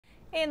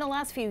In the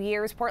last few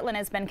years, Portland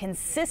has been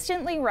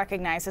consistently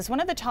recognized as one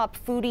of the top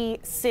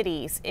foodie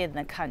cities in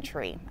the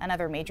country.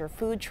 Another major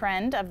food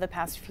trend of the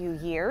past few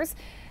years,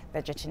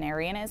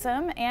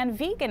 vegetarianism and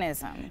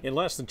veganism. In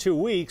less than 2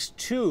 weeks,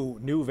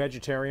 2 new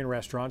vegetarian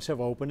restaurants have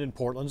opened in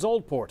Portland's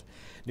Old Port.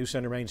 News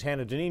Center Maine's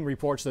Hannah Deneen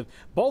reports that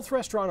both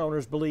restaurant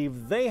owners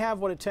believe they have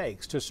what it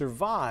takes to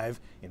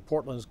survive in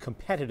Portland's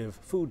competitive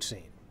food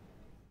scene.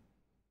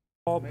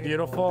 Oh,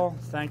 beautiful.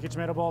 Thank you,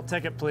 tomato bowl.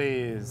 Ticket,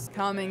 please.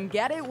 Come and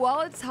get it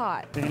while it's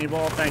hot. Tahini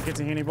bowl. Thank you,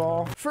 tahini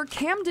bowl. For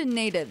Camden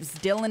natives,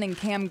 Dylan and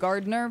Cam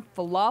Gardner,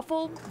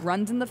 falafel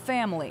runs in the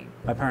family.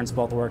 My parents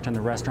both worked in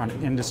the restaurant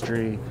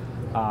industry,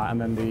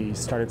 and then they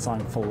started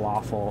selling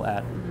falafel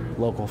at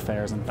local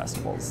fairs and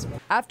festivals.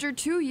 After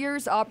 2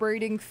 years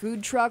operating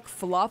food truck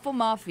Falafel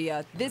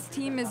Mafia, this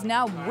team is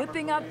now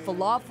whipping up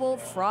falafel,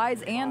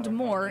 fries, and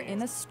more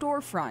in a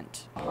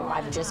storefront.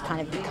 I've just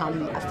kind of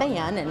become a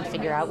fan and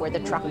figure out where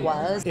the truck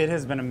was. It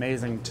has been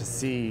amazing to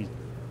see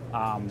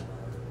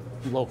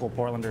local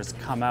Portlanders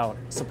come out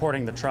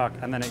supporting the truck,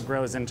 and then it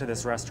grows into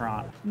this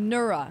restaurant.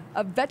 Nura,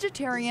 a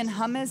vegetarian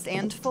hummus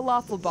and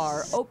falafel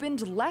bar,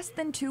 opened less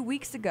than 2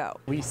 weeks ago.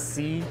 We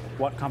see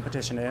what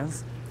competition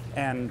is,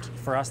 and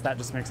for us that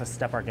just makes us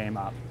step our game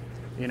up.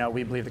 You know,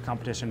 we believe the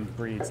competition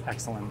breeds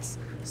excellence.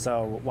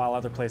 So while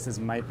other places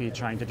might be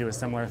trying to do a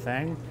similar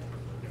thing,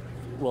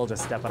 we'll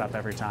just step it up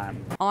every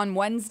time. On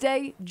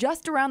Wednesday,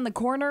 just around the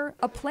corner,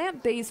 a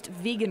plant-based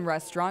vegan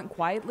restaurant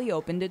quietly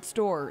opened its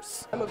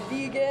doors. I'm a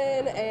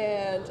vegan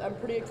and I'm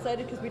pretty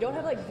excited because we don't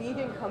have like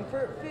vegan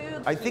comfort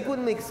food. I think what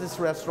makes this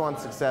restaurant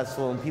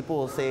successful, and people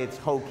will say it's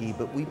hokey,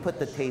 but we put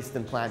the taste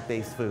in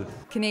plant-based food.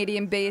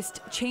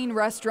 Canadian-based chain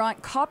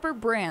restaurant Copper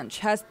Branch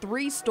has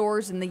 3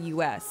 stores in the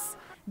U.S.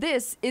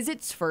 This is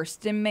its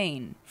first in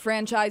Maine.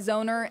 Franchise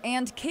owner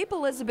and Cape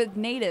Elizabeth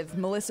native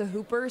Melissa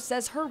Hooper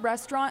says her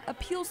restaurant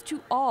appeals to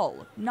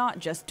all, not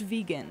just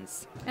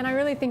vegans. And I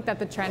really think that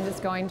the trend is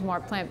going to more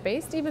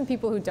plant-based. Even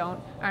people who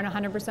aren't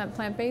 100%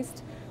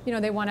 plant-based, you know,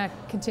 they want to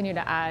continue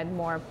to add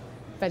more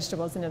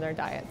vegetables into their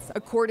diets.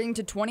 According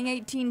to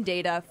 2018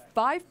 data,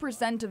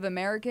 5% of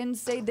Americans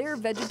say they're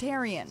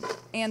vegetarian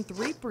and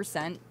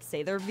 3%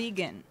 say they're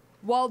vegan.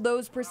 While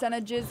those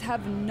percentages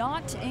have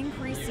not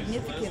increased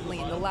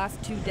significantly in the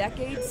last 2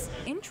 decades,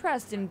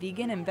 interest in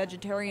vegan and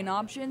vegetarian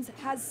options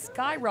has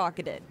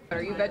skyrocketed.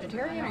 Are you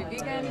vegetarian? Are you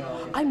vegan?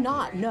 I'm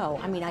not,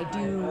 no. I mean, I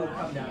do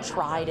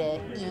try to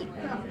eat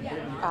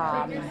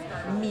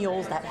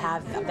meals that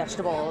have a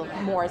vegetable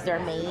more as their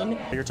main.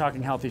 You're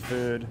talking healthy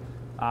food.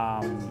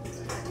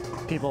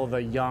 People,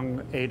 the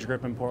young age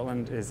group in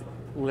Portland is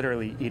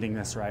literally eating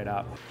this right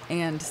up.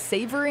 And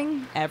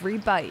savoring every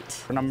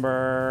bite.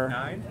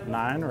 Number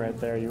 9, right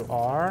there you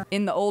are.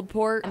 In the Old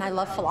Port. And I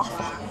love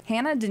falafel.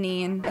 Hannah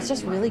Deneen. It's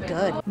just really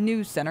good.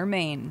 News Center,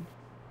 Maine.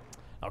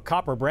 Now,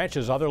 Copper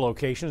Branch's other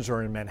locations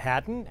are in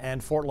Manhattan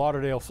and Fort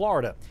Lauderdale,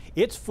 Florida.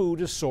 Its food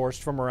is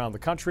sourced from around the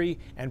country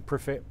and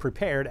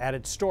prepared at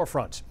its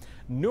storefronts.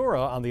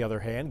 Nura, on the other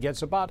hand,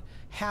 gets about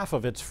half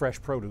of its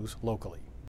fresh produce locally.